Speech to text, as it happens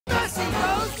Messy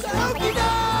goes to OKIDO!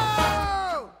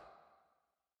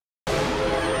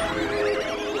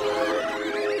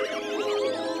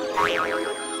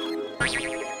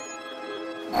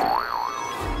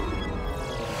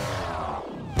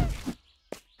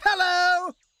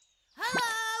 Hello!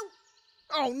 Hello!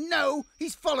 Oh no,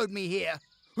 he's followed me here.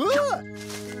 Fooled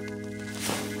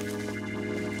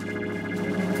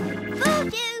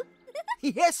you!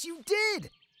 Yes, you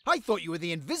did. I thought you were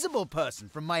the invisible person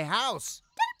from my house.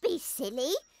 Don't be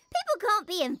silly. People can't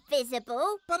be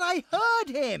invisible. But I heard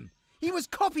him. He was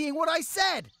copying what I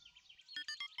said.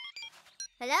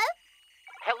 Hello?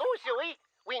 Hello, Zoe.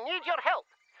 We need your help.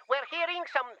 We're hearing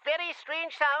some very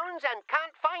strange sounds and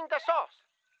can't find the source.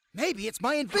 Maybe it's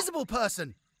my invisible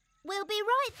person. We'll be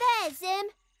right there,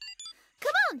 Zim.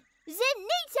 Come on, Zim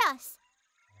needs us.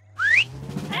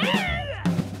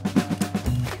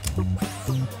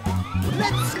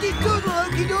 Let's skedaddle,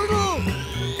 OKIDO!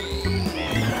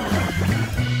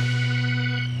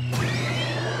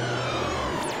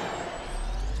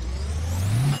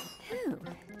 Oh,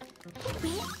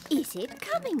 where is it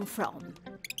coming from?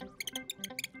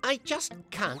 I just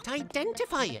can't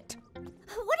identify it.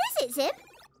 What is it, Zim?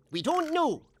 We don't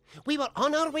know. We were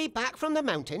on our way back from the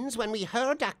mountains when we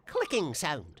heard a clicking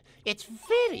sound. It's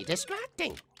very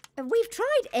distracting. We've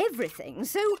tried everything,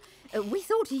 so we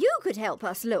thought you could help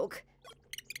us look.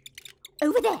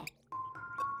 Over there.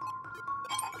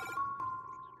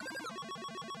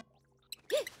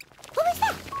 What was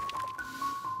that?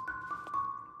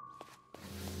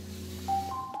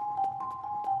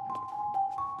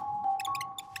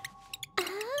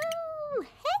 Oh,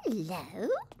 hello.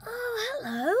 Oh,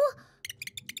 hello.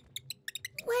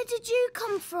 Where did you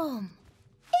come from?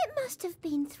 It must have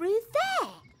been through there.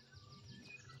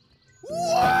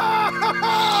 Whoa!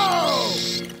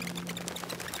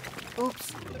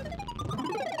 Oops.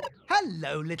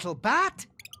 Hello, little bat.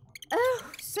 Oh,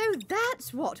 so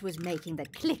that's what was making the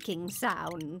clicking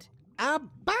sound. A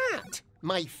bat!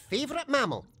 My favourite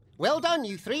mammal. Well done,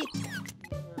 you three.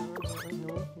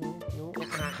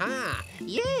 Aha!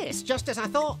 Yes, just as I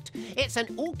thought. It's an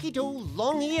OKIDO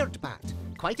long-eared bat.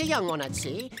 Quite a young one, I'd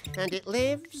say. And it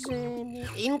lives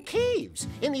in caves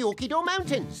in the OKIDO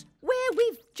mountains. Where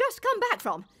we've just come back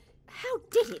from. How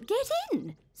did it get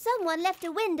in? Someone left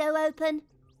a window open.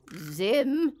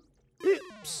 Zim.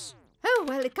 Oops. Oh,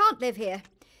 well, it can't live here.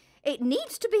 It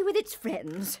needs to be with its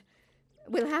friends.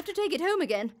 We'll have to take it home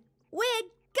again. We're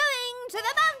going to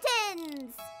the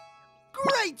mountains!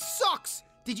 Great socks!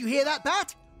 Did you hear that,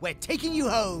 Bat? We're taking you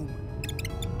home.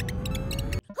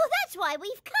 Oh, that's why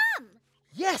we've come.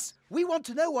 Yes, we want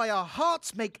to know why our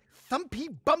hearts make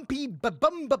thumpy, bumpy,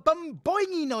 ba-bum, ba-bum,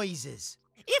 boingy noises.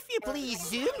 If you please,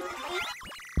 Zoom.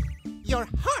 Your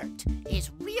heart is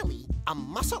really a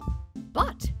muscle.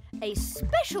 But a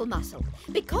special muscle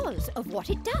because of what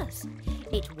it does.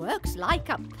 It works like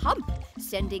a pump,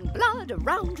 sending blood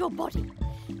around your body.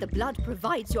 The blood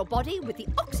provides your body with the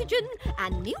oxygen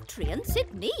and nutrients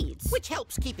it needs. Which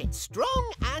helps keep it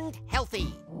strong and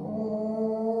healthy.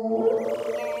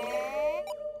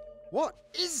 What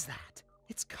is that?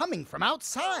 It's coming from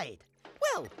outside.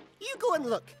 Well, you go and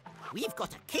look. We've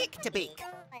got a cake to bake.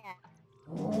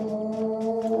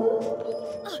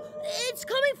 It's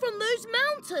coming from those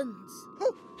mountains.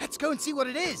 Oh, let's go and see what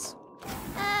it is.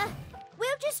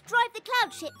 We'll just drive the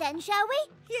cloud ship then, shall we?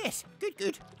 Yes, good,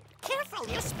 good. Careful,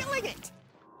 you're spilling it.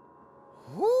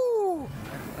 Ooh,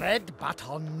 red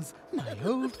buttons, my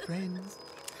old friends.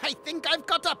 I think I've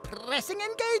got a pressing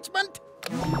engagement.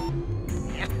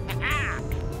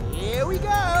 Here we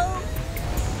go.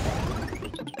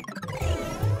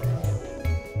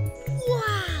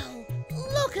 Wow!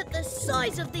 Look at the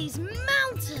size of these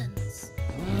mountains.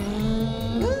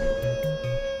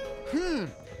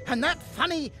 And that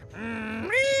funny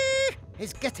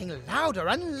is getting louder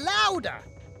and louder.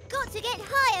 Got to get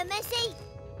higher, Messy.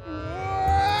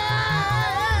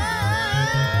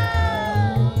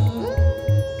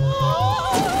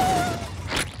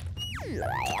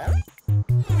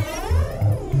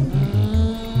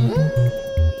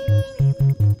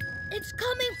 It's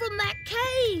coming from that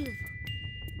cave.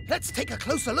 Let's take a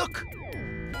closer look.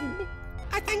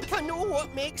 I think I know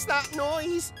what makes that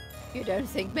noise. You don't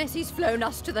think Messy's flown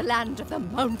us to the land of the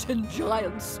mountain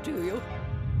giants, do you?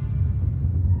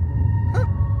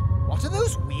 What are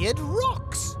those weird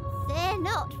rocks? They're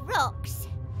not rocks.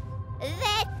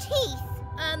 They're teeth.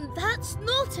 And that's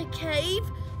not a cave.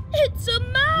 It's a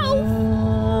mouth.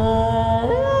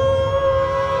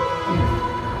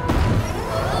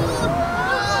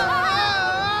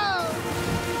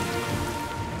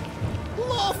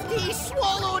 Lofty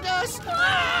swallowed us.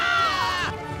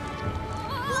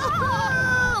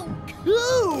 Oh!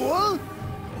 Cool!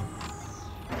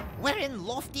 We're in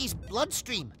Lofty's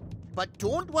bloodstream. But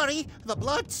don't worry, the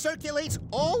blood circulates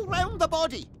all round the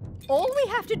body. All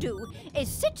we have to do is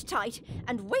sit tight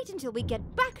and wait until we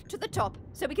get back to the top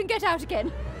so we can get out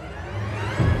again.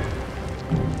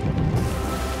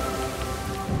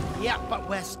 Yeah, but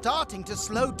we're starting to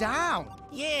slow down.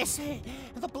 Yes,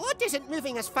 the blood isn't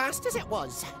moving as fast as it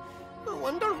was. I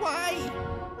wonder why.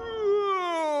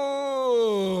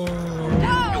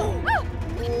 No!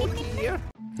 Oh dear.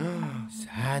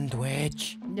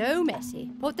 Sandwich. No,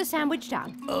 Messi. Put the sandwich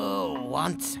down. Oh,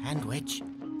 want sandwich.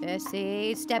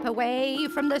 Messi, step away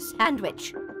from the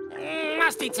sandwich.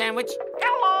 Must eat sandwich.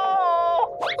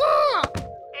 Hello!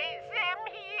 Is Zim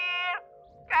here?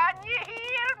 Can you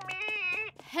hear me?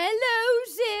 Hello,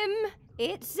 Zim.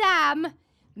 It's Zam.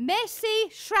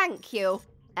 Messi shrank you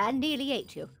and nearly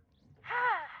ate you.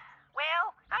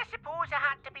 Well, I suppose I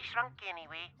had to be shrunk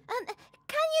anyway.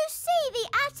 Can you see the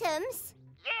atoms?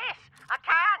 Yes, I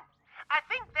can. I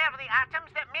think they're the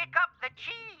atoms that make up the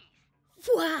cheese.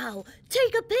 Wow,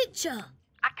 take a picture.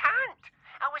 I can't.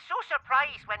 I was so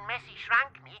surprised when Messi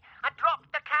shrank me, I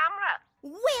dropped the camera.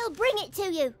 We'll bring it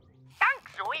to you.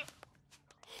 Thanks, Zoe.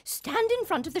 Stand in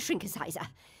front of the shrinkicizer.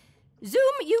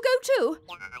 Zoom, you go too.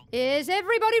 Is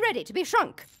everybody ready to be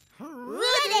shrunk?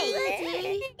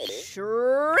 Ready?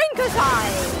 Shrinkicize!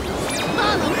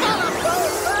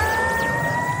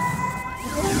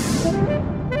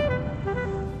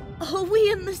 Are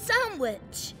we in the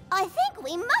sandwich? I think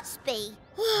we must be.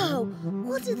 Wow,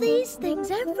 what are these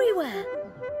things everywhere?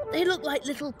 They look like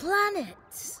little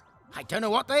planets. I don't know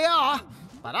what they are,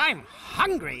 but I'm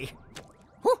hungry.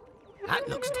 Whew, that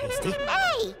looks tasty.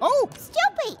 Hey! Oh!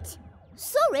 Stop it!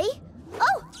 Sorry.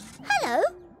 Oh, hello.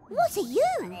 What are you?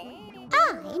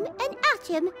 I'm an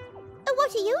atom.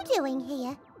 What are you doing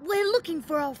here? We're looking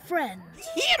for our friends.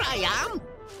 Here I am.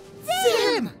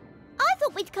 Zim! I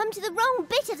thought we'd come to the wrong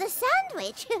bit of the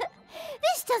sandwich.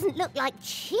 This doesn't look like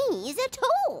cheese at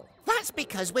all. That's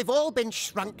because we've all been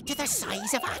shrunk to the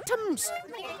size of atoms.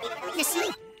 You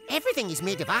see, everything is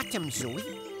made of atoms,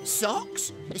 Zoe.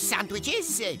 Socks,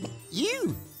 sandwiches,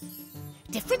 you.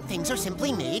 Different things are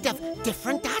simply made of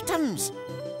different atoms.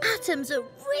 Atoms are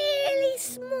really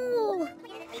small.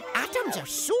 Atoms are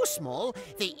so small,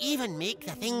 they even make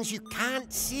the things you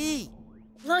can't see.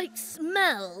 Like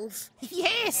smells.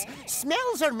 Yes,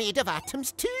 smells are made of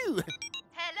atoms too.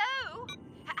 Hello?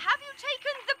 Have you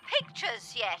taken the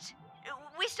pictures yet?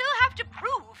 We still have to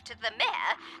prove to the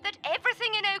mayor that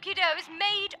everything in OKIDO is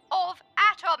made of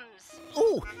atoms.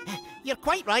 Oh, you're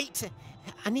quite right.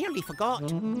 I nearly forgot.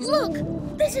 Look,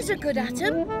 this is a good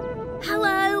atom.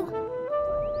 Hello.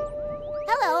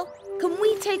 Hello. Can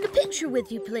we take a picture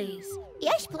with you, please?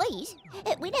 Yes, please.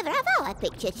 We never have our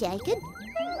picture taken.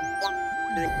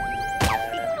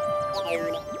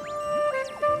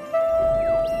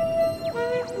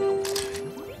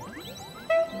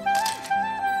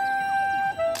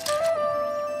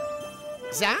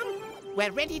 Zam,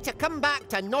 we're ready to come back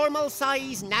to normal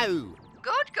size now.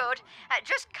 Good, good.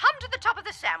 Just come to the top of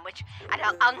the sandwich and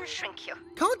I'll unshrink you.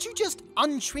 Can't you just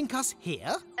unshrink us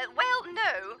here? Well,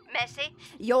 no, Messi.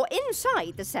 You're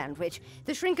inside the sandwich.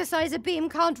 The shrinkicizer beam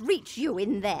can't reach you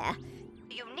in there.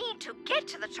 You need to get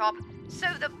to the top so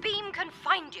the beam can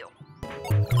find you.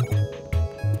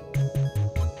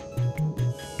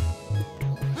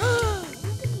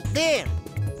 There.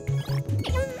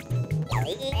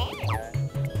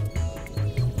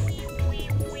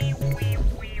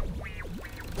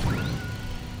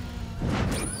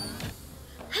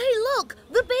 Hey, look,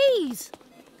 the bees.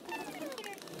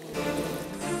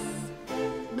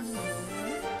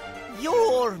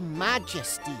 Your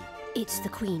Majesty. It's the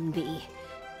queen bee.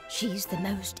 She's the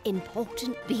most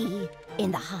important bee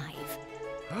in the hive.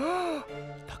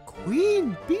 The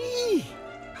queen bee!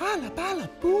 Bala bala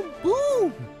boom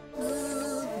boom!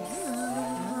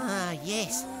 Ah,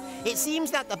 yes. It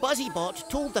seems that the buzzy bot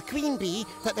told the queen bee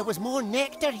that there was more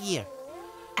nectar here.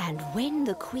 And when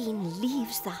the queen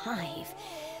leaves the hive,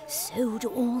 so do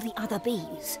all the other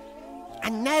bees.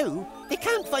 And now they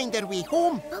can't find their way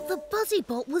home. But the buzzy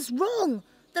bot was wrong.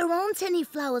 There aren't any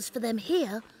flowers for them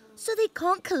here, so they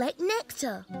can't collect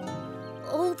nectar.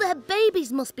 All their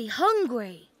babies must be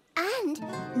hungry. And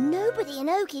nobody in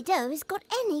OKIDO has got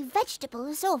any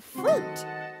vegetables or fruit.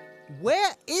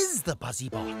 Where is the buzzy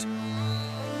bot?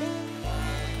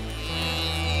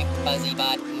 Buzzy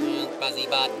bot, buzzy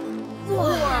bot.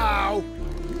 Wow!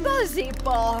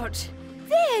 Buzzybot!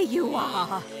 There you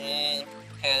are!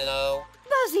 Hello.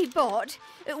 Buzzybot,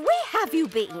 where have you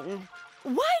been?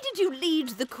 Why did you lead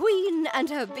the queen and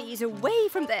her bees away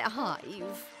from their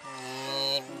hive?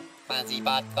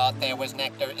 Buzzybot thought there was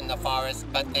nectar in the forest,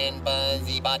 but then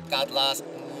Buzzybot got lost.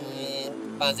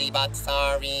 Buzzybot,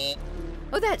 sorry.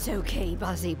 Oh, that's okay,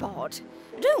 Buzzybot.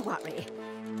 Don't worry.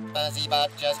 Buzzybot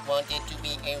just wanted to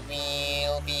be a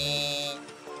real bee.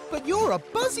 But you're a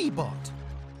Buzzybot.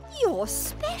 You're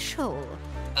special.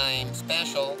 I'm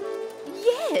special.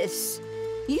 Yes,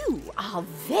 you are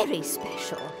very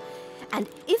special. And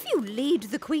if you lead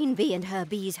the queen bee and her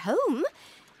bees home,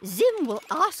 Zim will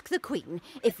ask the queen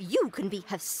if you can be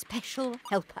her special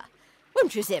helper.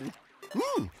 Won't you, Zim?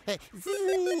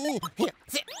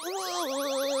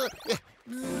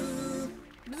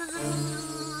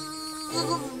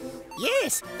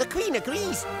 Yes, the Queen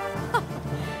agrees.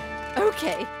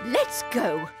 Okay, let's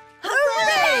go.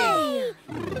 Hooray!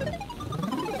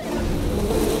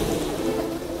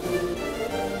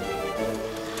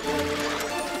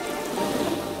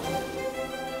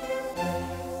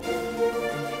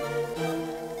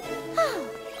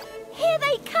 Here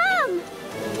they come!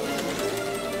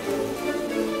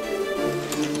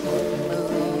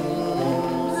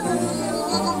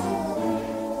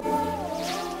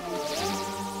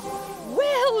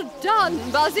 Well done,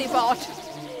 Buzzybot.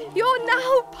 You're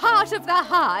now part of the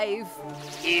hive.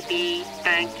 Yippee,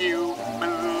 thank you.